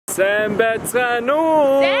Сайн байцгаана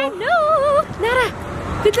уу? Сайн уу? Нара.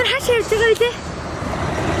 Бид нар хаашаа явж байгаа вэ те?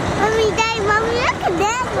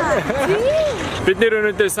 Бид нэр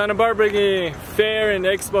өнөөдөр Santa Barbara-гийн Fair and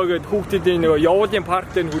Expo гэдэг хүүхдүүдийн нөгөө явуулын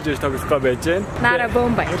парк дээр хурж тоглох гэж байж байна. Nara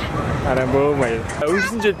Bombayr. Nara Bombayr.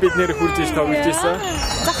 Өнгөрсөн жил бид нэр хурж тоглож байсан.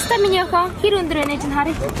 Загстай миний охин хэр өндөр байна гэж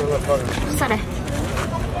харъя. Сарай.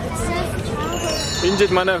 Энэ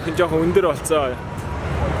жил манай охин жоохон өндөр болцоо.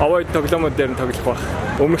 Аваад тоглоомод дээр нь тоглох байх.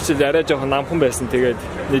 Өмнөх жил арай жоохон намхан байсан. Тэгээд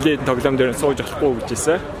нэлээд тоглоом дээр нь сууж болохгүй гэж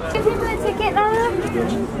хэлсэн.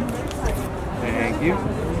 Thank you.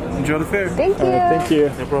 Enjoy the fair. Thank you. Thank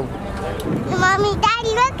you. No problem. Mommy,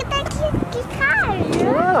 Daddy, look at that cute guitar.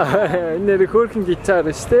 Энэ хөөрхөн гитар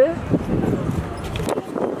шүү дээ.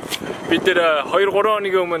 Бид нэр 2-3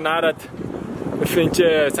 хоногийн өмнө Нарад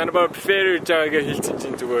Santa Barbara Fair жаагаа хэлсэн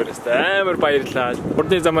чинь зүгээр өстэй амар баярлаа.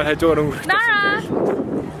 Урдны замаар хажуугаар өнгөрөх. Nara.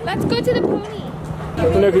 Let's go to the pony.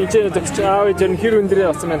 Өнөөдөр энэ зөвч аав жирэн хэр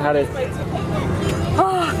өндрөө болсон байна харъя.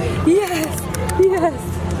 Oh, yes. Yes.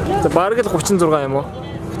 За бараг л 36 юм уу?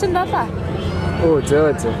 37. Оо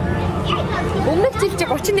зөө. Өмнөх жил чи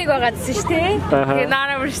 31 байгаа гэсэн шүү дээ. Тэгээ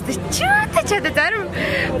Nara бүрстэ чөөтэй чөөтэй зарим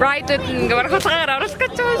bride-ууд ингээ барахлагаар оруулах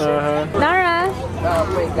гэж байгаа шүү. Nara.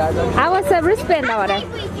 I was a wristband аваарай. Can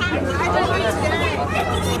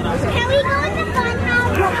we go in the fun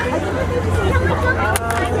house?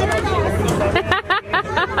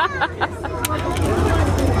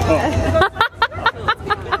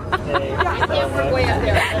 Way up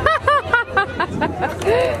there.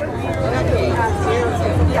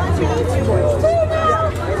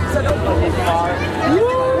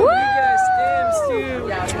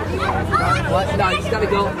 What? No, you just gotta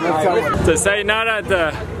go. За сая Нарад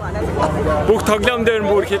бүх тоглоом дээр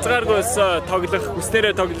бүр хязгааргүйс тоглох,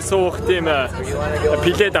 хүснээрээ тоглох суух тийм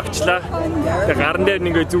плед авчлаа. Тэгээ гарн дээр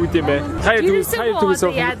ингээ зүгд юм байна. Сая түгээс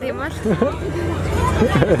Яа гэм бол.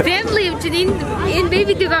 Family чинь энэ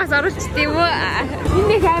baby дэгээс оруулчихсан юм уу?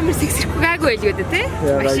 Энэ нэг амар сексэрхгүй гайгүй байл гэдэг тий?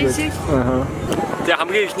 Машин шиг. Тэгээ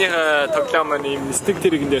хамгийн ихний тоглоом маань ийм стик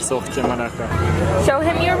тэрэгэн дээр суух юм манай охин. Show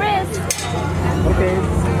him your wrist. Okay.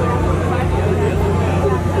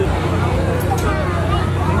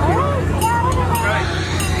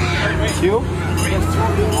 You?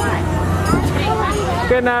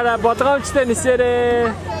 Nara, бодгоомжтой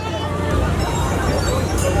нисээрээ.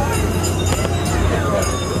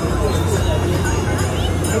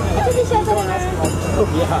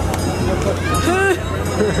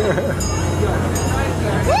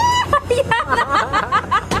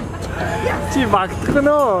 Чи багтах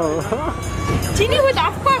нь уу? Чиний хөл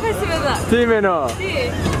авахгүй байсан байна. Тийм ээ нөө.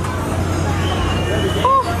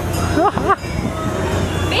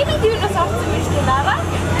 Baby дүүнээс авсан юм шүү дээ Nara.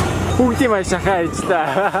 Хүүхдийн маш шахаа ээж та.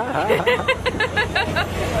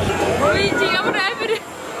 Ой чи ямар амар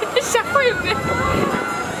шахах юм бэ?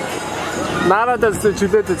 Нарадаас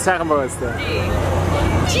чөлөөдөд сайхан байгаа сте.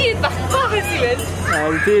 Чи багтаа байсан юм байна.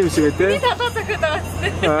 Аа тийм шиг үү те. Би татаа цахаад байгаа сте.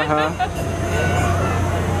 Аха.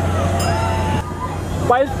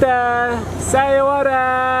 Байлта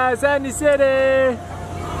сайвара санисэрэ.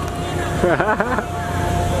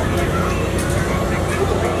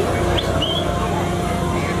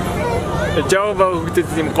 Жава хүүхдэд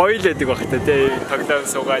юм гоё л байдаг бах та тий. Тоглоом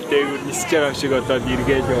суугаад дээгүүр нисэж байгаа юм шиг болоод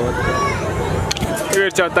эргээл яваад.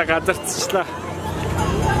 Тэгэхээр ч одоо газарцчлаа.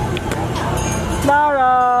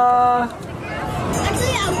 Nara.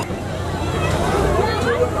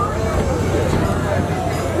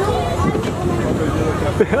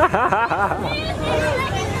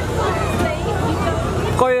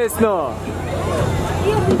 Коесно.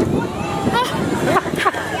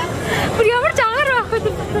 Бүр ямар жагаар байх вэ?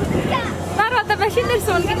 Nara одоо машин дээр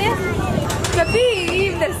суул гинэ. Би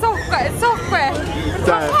ийм дээр суухгүй.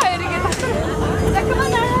 За хоёрыг татсан.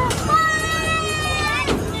 Закамана.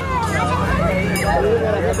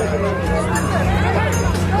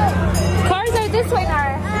 Cars are this way,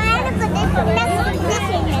 Nara.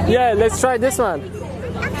 Yeah, let's try this one.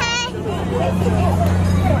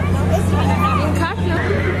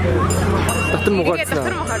 Татан муугацсан.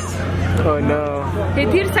 Oh no.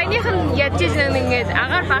 Тэр саяных нь яаж ийм ингээд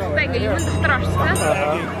агаар багтаа ингээд юм дотор орчихсан.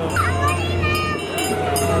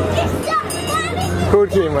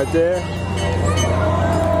 Хөрх юм аа тий.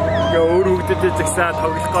 Өөр хүүхдэд згсаа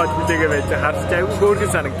тоглох гээд хүлээгээ байж харж айгүй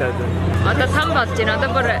хөөрхөн санагдаад байна. Одоо там болж байна. Одоо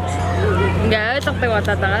бүр ингээ ойлгодог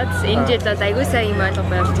болоод байгаа. Энэ жил бол айгүй сайн юм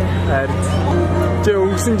ойлгох явж байна. Харин чи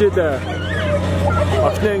өнгөрсөн жил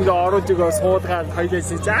Охны ингээ оруулж өгөө суудгаад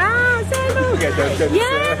хоёлээсээ сайн уу гэж бодсон.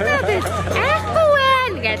 Яахгүй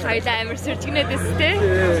байна гэж хоёлаа амар сүрчгнэдэс тээ.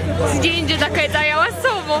 Жинж дакай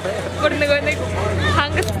заяасан юм уу? Бүр нэг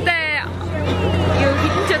хангалттай юу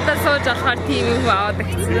хитэн ч одоо сууж болохоор тийм юм аваад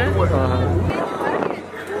өгсөн.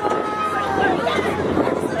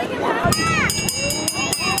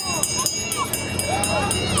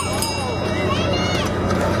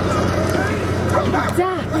 За,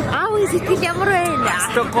 аавын сэтгэл ямар байна?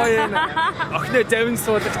 Гоё юм. Охины завин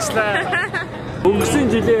суулгачлаа. Өнгөрсөн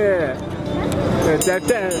жилээ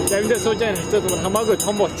завиндаа сууж байгаа хэвчээд хамаагүй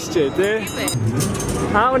том болчихжээ тий.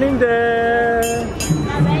 Аавнинд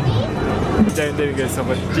завиндаа ингээс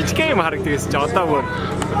суугаад жижиг юм харагддагс чи одоо бүр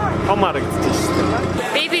том харагдчих шүү дээ.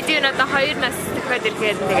 Baby дүүн одоо 2 нас төхөд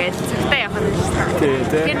ирэхэд тэгээд цагтаа явах нь шүү дээ. Тий,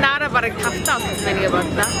 тий. Тэр Nara бараг 5 таа болсон гэж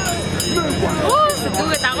бодлоо. Оо,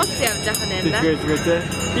 зүгээр дагуулсан явж байгаа юм байна. Тэгээд тий.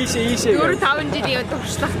 Ийшээ. 4-5 жилийн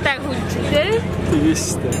туршлагатай хүн ч тий. Тэгээ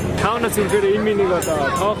шүү дээ. 5 нас үнээр энэ минийг одоо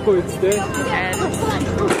тоохгүй үстэй.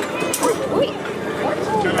 Уй.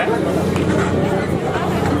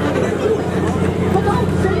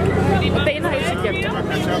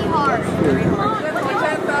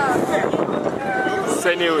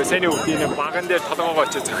 Сэний үхний баган дээр толгоогоо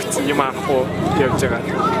ч зөгцсөн юм аахгүй явж байгаа.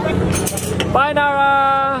 Bye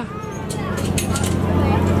Nara.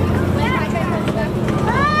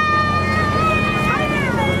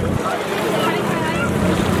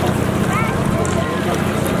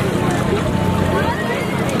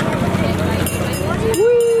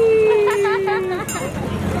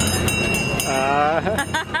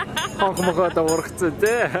 Хонхмогоо урагцсан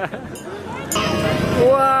тий.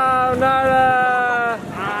 Wow, Nara.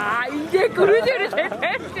 이게 그루저를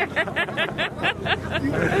대패했어.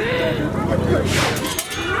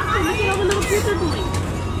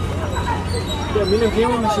 야, 민우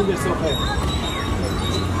게임 머신 됐어.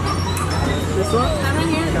 됐어?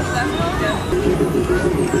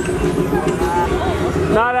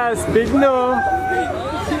 Nara, speak no.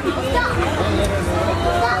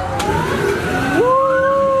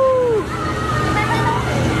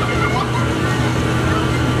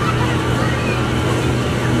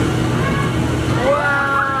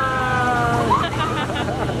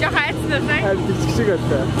 Бичиг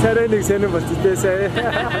같다. 차라리 새는 멋지 대사에.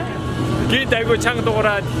 길 달고 창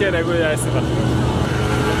도라 티라고 야스 봐.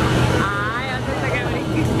 아, 연습하게 우리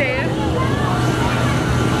기대요.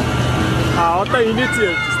 아, 어떤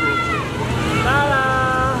이미지였지. 나라.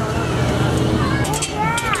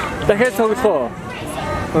 다 해서 더.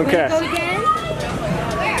 오케이.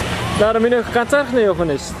 나라 미네 깜짝네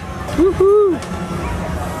요번에시. 우후.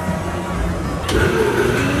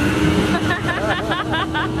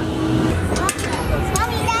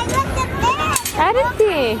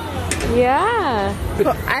 Аринти. Яа.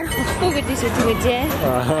 Арх уухгүй гэдэг шүү дээ.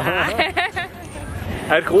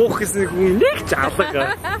 Арх уух гэсэн хүн нэг ч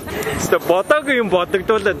алга. Өөртөө бодоогүй юм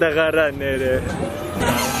бодогдуулаад байгаараа нэрээ.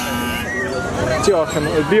 Чи орох юм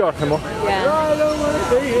уу? Би орох юм уу?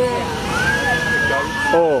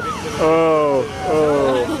 Оо.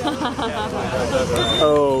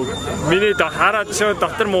 Миний хараад шууд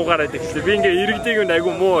доктор муугаараад ирлээ. Би ингээ иргэдийг нь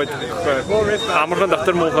айгу муу байхгүй. Амархан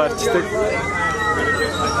доктор муугаарчдаг.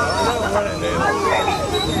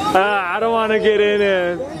 I don't want to get in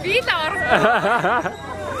it. Би л орох.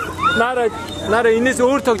 Nara энэс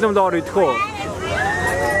өөр тоглоомд ор идэх үү?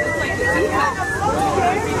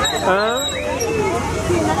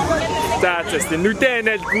 За нүдэн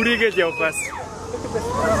анаад гүрийгээл явахаас.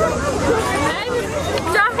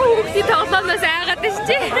 Жаахан хүүхдийн тоглоомоос айгаад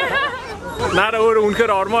чи. Nara өөр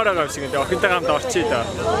үнэхээр ормоор байгаа юм шиг энэ. Охинтойгоо хамт орчие да.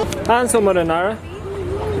 Хаан сумаар Nara.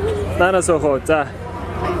 Nara сохоо за.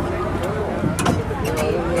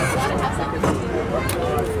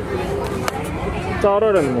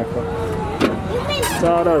 Зараараа юм яах вэ?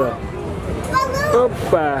 Зараараа.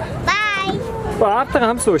 Опа. Bye. Аавтайгаа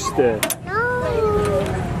хамсуу штэ.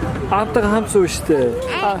 Аавтайгаа хамсуу штэ.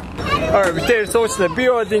 Битэр суучна би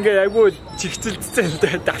бол ингээ айгүй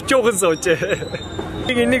чигцэлцсэн давчуухан суужээ.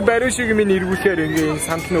 Энийг бариу шиг минь эргүүлэхээр ингээ энэ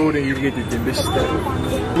санд нь өөрөө эргээд идэм биш үү?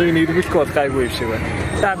 Нэг нь эргүүлэх бол гайгүй юм шиг байна.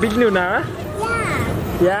 За билнэ үү наа?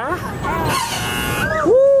 Яа?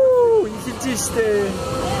 Ихэж штэ.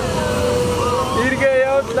 Эргээ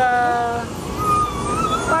явлаа.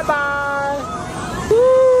 Bye bye.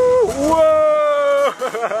 Whoa!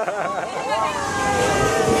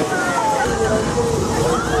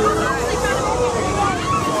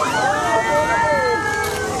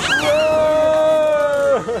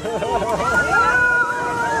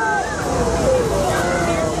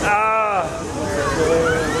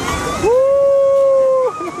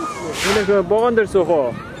 그 먹은들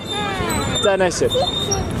쏘고 짠하시.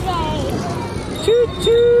 추추.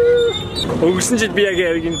 Өгсөн жил би яг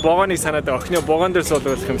энэ богоныг санаад охины богондор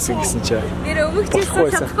суулгах юмсан гэсэн чи. Нэр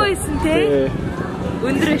өмөгчөөс чадахгүй байсан те.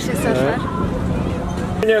 Өндөр ишээс болоо.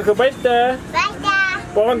 Энийг баяртай. Баярлалаа.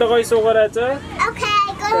 Богонд гоё суугаарай за. Okay,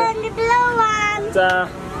 go on the blue one. За.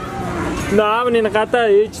 Наамны гадаа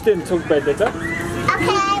ээжтэй цуг байлаа за.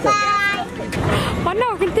 Okay, bye. Манай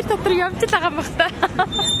охин тэр дотор явж байгаа юм байна.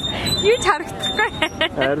 Юу ч харагдахгүй.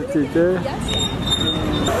 Харин тийм.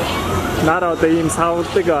 Нара одоо ийм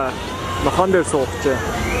савлдаг махан дээр суугч.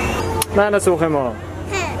 Нана суух юм уу?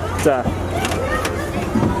 За.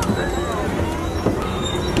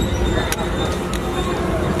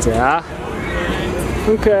 За.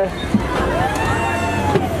 Окей.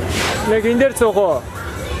 Нэг энэ дээр суух уу?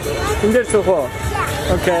 Энэ дээр суух уу?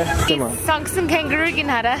 Окей. Тамаа. Сонгсон kangaroo-гийн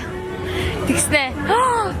хараа. Тэгснэ.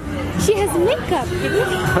 She has makeup.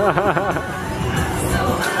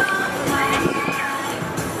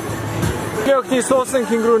 Яхи суусан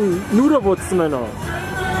кенгуру нүрэ бодсон байна уу?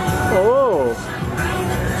 Оо.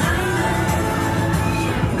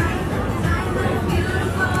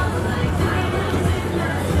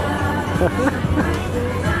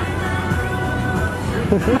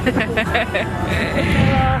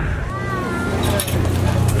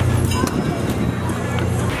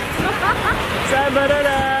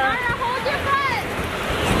 Sabarara. Hold your butt.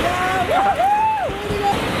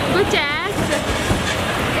 Good Jack.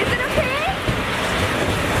 Is it okay?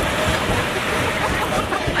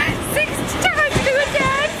 6 times good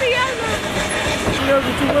Jack. 여기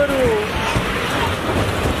두바로.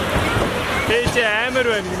 대체 아무런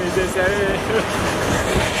의미도 잘.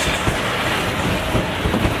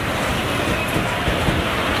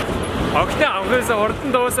 Окей, авгаас ордон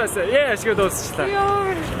дуусаасаа. Яашгүй дуусчлаа.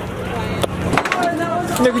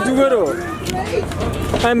 Нэг зүгээрөө.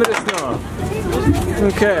 Амирс нөө.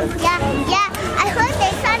 Окей. Yeah. I heard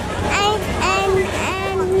they said and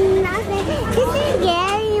nothing. This is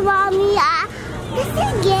Gary, mommy. This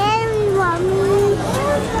is Gary, mommy.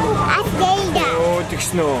 I stayed there. Оо,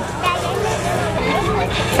 тэгсэн үү.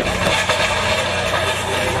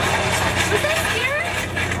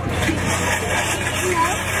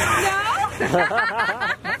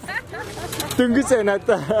 Дөнгөж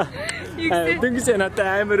надаа. Дөнгөж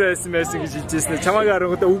надаа амар байсан гэж хэлжсэн. Чамайг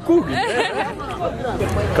харангуйдаа үгүй гээ.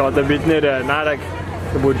 Гэхдээ бид нэр Нараг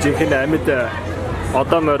бүр жинхэнэ амьд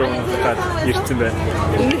одоо морь унахад ирсэн байна.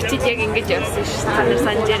 Өмнөх жил яг ингэж явсан шүү. Та нар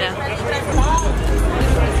санаж байна.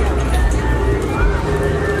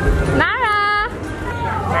 Nara.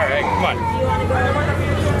 All right, come on.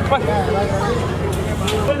 Come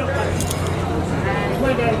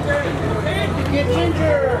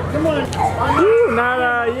on. Woo,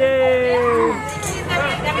 Nara, yay!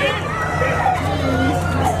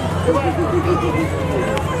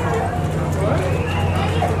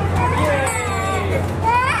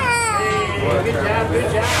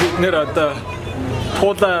 Бид одоо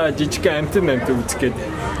туула жижиг амтэн үзэх гээд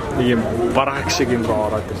нэг юм бараак шиг юм руу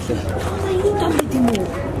ороод ирлээ. Том байт юм уу?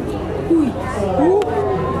 Үй.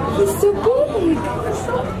 He's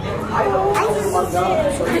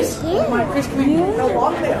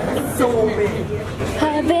so big.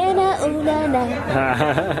 Havana unana.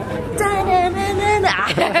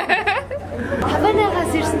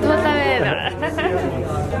 Havana-гаас ирсэн тулаа байна.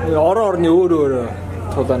 Орон орны өөр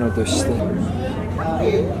тулаанууд байна шүү дээ.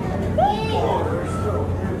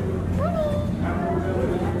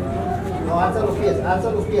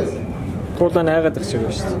 Тулаан айгаад их шиг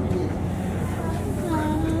байна шүү дээ.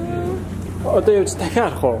 Одоо юу ч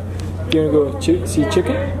дахиад харах уу? Гэнэго see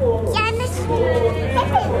chicken? What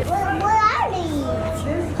are these?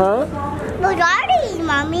 Huh? What are these,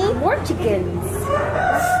 mommy? More chickens.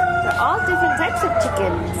 They're all different types of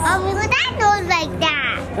chickens. Mommy, well, that goes like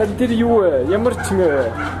that. Тэр юу вэ? Ямар ч юм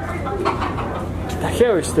бэ?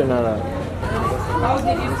 Дахиад шүү дээ Нара. Oh,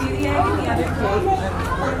 did you see the egg in the other cake?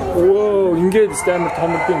 Whoa, ингээд амар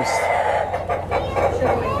том юм шүү.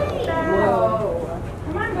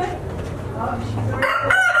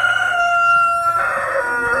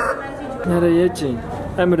 Nara yaji,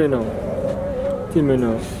 amreno,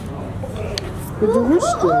 timeno.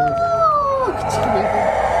 Dugushko.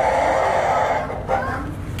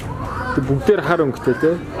 Tu bukter harum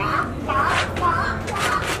kutete.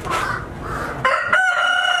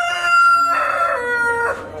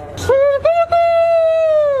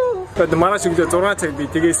 Tad mana şükür zoruna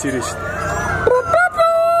çekti, tege siriş.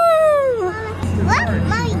 What,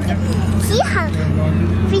 mommy? He has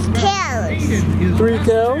 3 tails. 3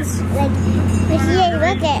 tails? Like here,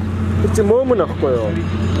 look at. It's a moment of coil.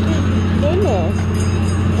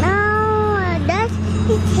 No, that's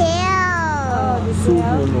the tail.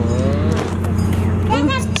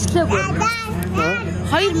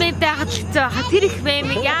 Хоёр мэйдээ хатчихсан. Тэр их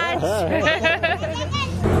мэмиг яаж?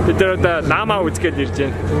 Бид одоо намаа үзгээд ирж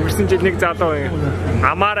байна. Өнгөрсөн жил нэг залуу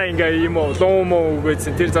амаараа ингээ ийм үү, луу муу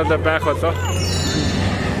үгээдсэн тэр залуу байх болоо.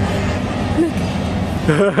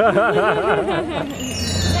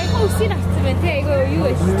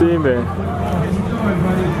 Тийм бэ.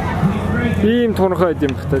 Ийм тунхай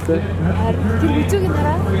юм хта тий. Тэр үзүүг нь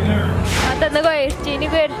хараа. Одоо нөгөө ирж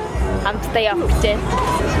энийгээр хамтдаа явах гэж байна.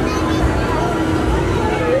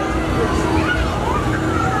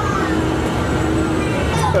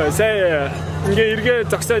 Сая ингээ эргээ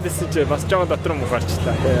зогсоод ирсэн чи бас жоохон дотор муу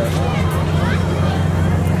гарчлаа.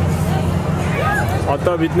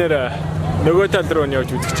 Одоо бид нэр нөгөө тал руу нь явж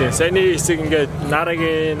үзэж байна. Саяны хэсэг ингээд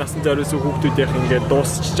Нарагийн насан зориулсан хүүхдүүдийнх ингээд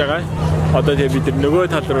дуусчихж байгаа. Одоо тэгээ бид нөгөө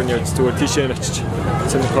тал руу нь явж зүгээр тийшээ нь очиж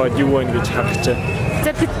сонирхоод юу вэ гэж харах гэж. За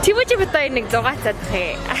Temuujin битээ нэг зугаацаад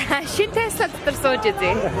хэ. Шин Tesla дотор сууж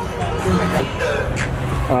үзье.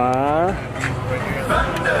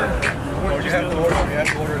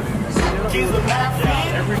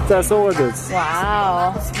 That's all it is.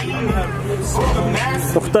 Wow.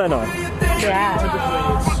 Тухтайна. Yeah.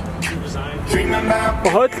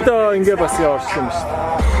 Хойлтой ингээ бас явуулсан юм шүү дээ.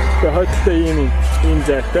 Тэгээ хойлтой ийм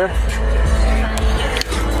зайтай.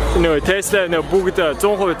 Нөө Tesla нөө бүгд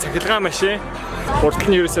 100% цахилгаан машин. Уртл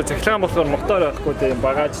нь ерөөсөө цахилгаан болохоор мотор байхгүй тийм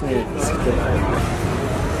багажны хэсэгтэй.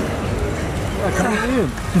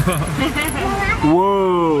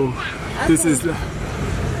 Whoa! This is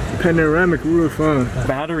panoramic roof, huh?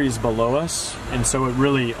 Batteries below us, and so it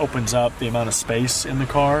really opens up the amount of space in the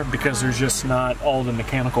car because there's just not all the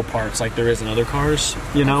mechanical parts like there is in other cars,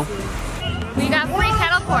 you know? We got free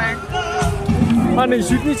kettle corn. 아니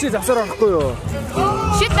슈트니치 잡사라 갖고요.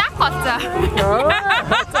 Shit that costa.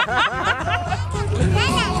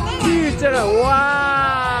 진짜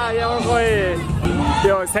와, 야 거의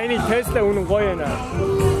야 사인이 테스트 오는 거예요.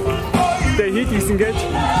 근데 히트 있은 게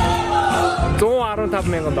좀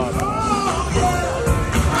아름답네 건다.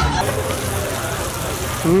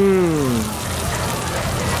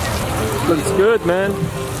 Looks good, man.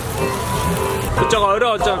 저거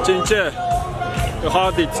어려웠죠, 진짜.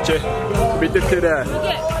 Hard 있지. 밑에 들에.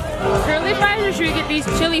 Curly fries or should we get these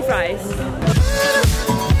chili fries?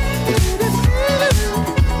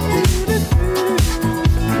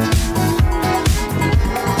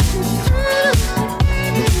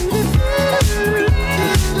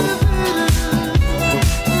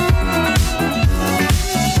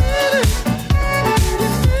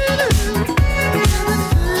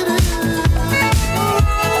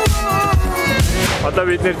 Одоо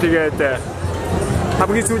бид нэр тэгээд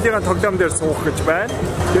хамгийн сүүлийн тоглоом дээр суух гэж байна.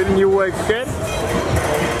 Тэр нь юу вэ гэхээр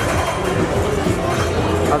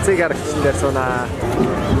Азиг аргачин дээр суунаа.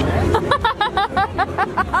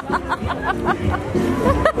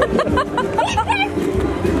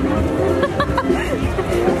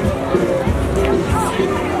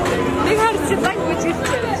 Нэг харч так гэж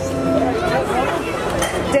хэлчихсэн.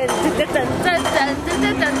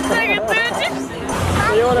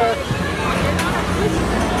 Ёра.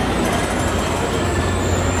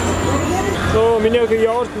 너 민혁이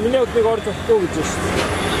어디 또 있지?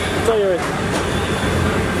 자요.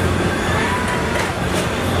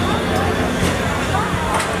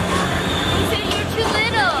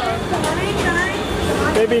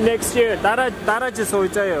 Maybe next year. 따라지 소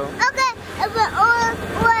있자요. Okay, or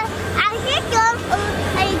I think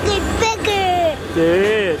I get bigger.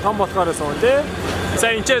 네, 더 가려서 온데.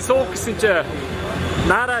 자 이제 소옥 진짜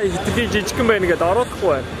나라 이렇게 지금 보이는 게 어렵고.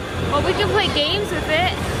 Well, we can play games with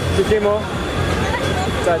it. 이게 뭐?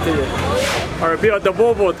 자, 이제. Or be at the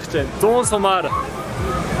boat kitchen. Don't so much.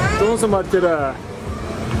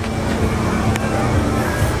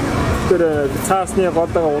 Тэр цаасны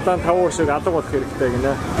голдоо удаан тавуу шиг алга болох хэрэгтэй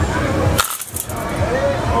гинэ.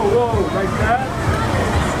 Oh, whoa, like that.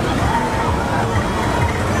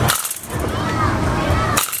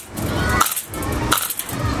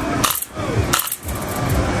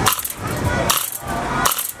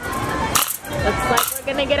 Looks like we're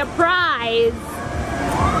gonna get a prize.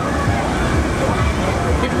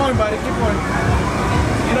 Keep going, buddy. Keep going.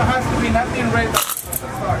 You know, has to be nothing right at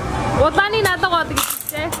the start. 우단이 나다고 어떻게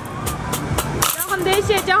됐지? 조금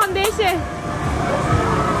대시. Let's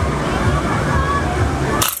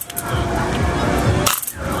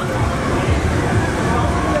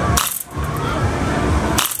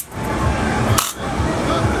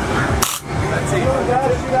see.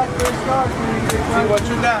 See what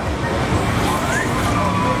you got.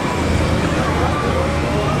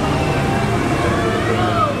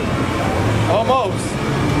 Almost.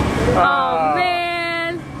 Oh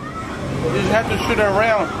man. You just have to shoot it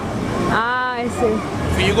around. Ah, I see.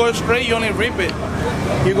 If you go straight, you only rip it.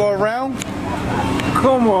 You go around.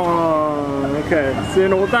 Come on. Okay. So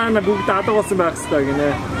우다안 бүгд адагсан байх хэрэгтэй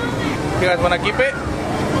гинэ. You guys want to keep it?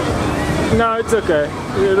 No, it's okay.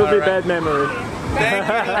 It'll be Alright. bad memory. Thank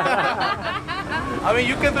you. I mean,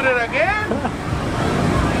 you can do it again.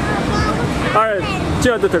 All right,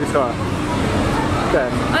 cheer the turkey. Okay.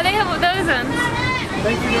 Oh, they have those ones.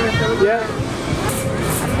 Yeah.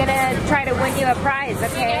 I'm gonna try to win you a prize,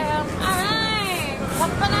 okay? Alright.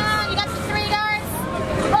 One banana. You got the 3 darts.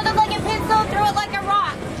 Hold it like a pencil. Throw it like a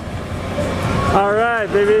rock. All right,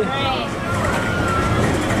 baby.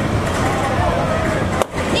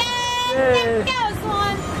 Yay! Go,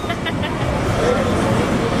 Swan.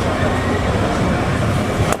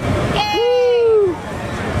 Yay!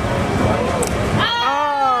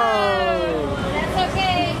 That's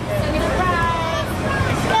okay. Still get a prize.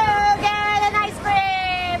 Go get an ice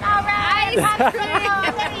cream. All right. Popsicle.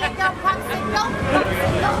 There you go, popsicle.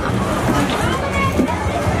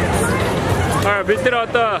 Бид нар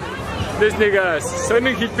одоо нэг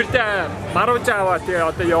соник хэлбэртэй маруулж аваа тэгээ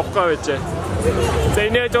одоо явах гэж байна. За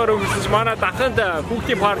энэ жоор өгсөн чинь манай даханд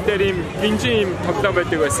хүүхдийн парк дээр ийм бенжин ийм тоглоом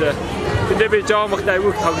байдаг байсан. Тэндээ би жоомогт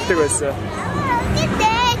аягүй тоглодог байсан.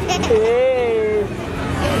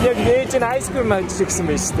 Яг нээж н айскрим авчих гэсэн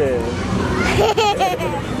байна шүү дээ.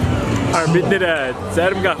 Бид нэр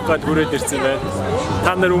зарим авах гээд хүрээд ирсэн байна.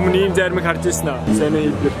 Та нар өмнө ийм заримыг харж ирсэн үү?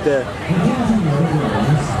 Соник хэлбэртэй.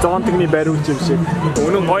 Зонтгны бариуч юм шиг.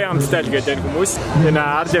 Үнэн гоё амттай л гэдэг хүмүүс. Энэ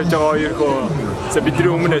ард явж байгаа хоёрхоо бидний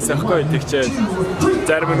өмнөөс ахгүй тэгчээ.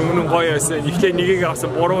 Зарим нь үнэн гоё байсан. Эхлээ нэгийг авсан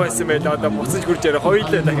буруу байсан байлаа. Одоо буцаж хурж ярэ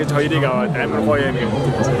хоёулаа дахиж хоёрыг аваад амар гоё юм гэдэг.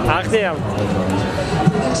 Анхны амт.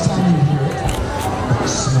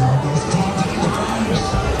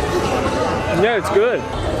 Yeah, it's good.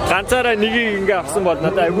 Ганцаараа нэгийг ингээ авсан бол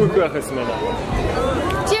надад айгүй их байх юм байна.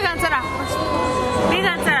 Чи ганцаараа авах шүү. Би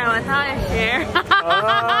ганцаараа аваад таа share.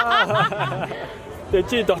 Тэг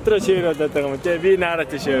чи дотроо share болоод байгаа юм. Тэг би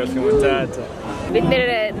Наратай share болох юм. За за. Бид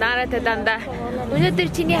нэр Наратай дандаа өнөөдөр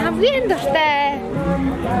чиний хамгийн дуртай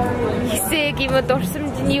хэсэг юм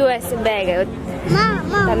дурсамж нь юу байсан бэ гэвэл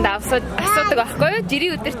дандаа асуудаг байхгүй юу?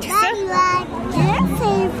 Жирийн өдөр ч гэсэн.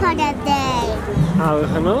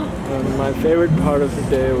 My favorite part of the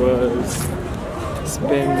day was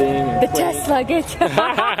spending The Tesla get.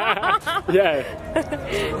 Yeah.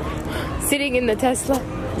 Sitting in the Tesla.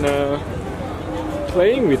 No.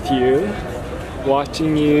 Playing with you,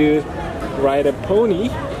 watching you ride a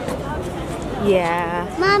pony. Yeah.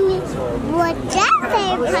 Mommy, what's your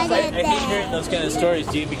favorite part of the I keep hearing those kind of stories,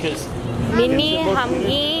 dude, because Миний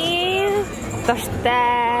хамгийн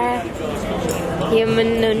дуртай юм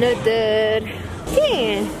өнөөдөр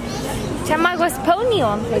тийм чамайг бас pony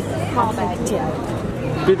on гэж.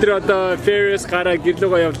 Бид нар одоо Ferris гараа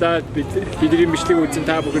гэрлүүгээ явлаа. Бидний бичлэг үзэн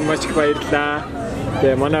та бүхэн маш их баярлалаа.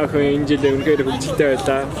 Тэгээ манай охин энэ жил үнэхээр хөлжтэй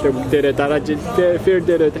байлаа. Тэгээ бүгдээрээ дараа жилдээ Fair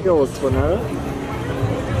дээр дахиад уулзгана.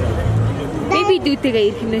 Baby дүүтэйгээ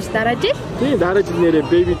ирэх нь ш дараа жил? Тийм дараа жил нэрээ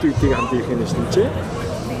baby дүүтэйгээ хамт ирэх нь ш тийм чи.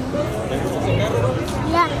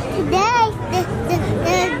 Yeah, today the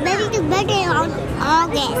baby's birthday on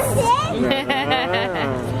August.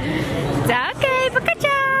 Okay,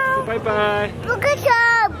 bye-bye. Bye bye. Bukasho!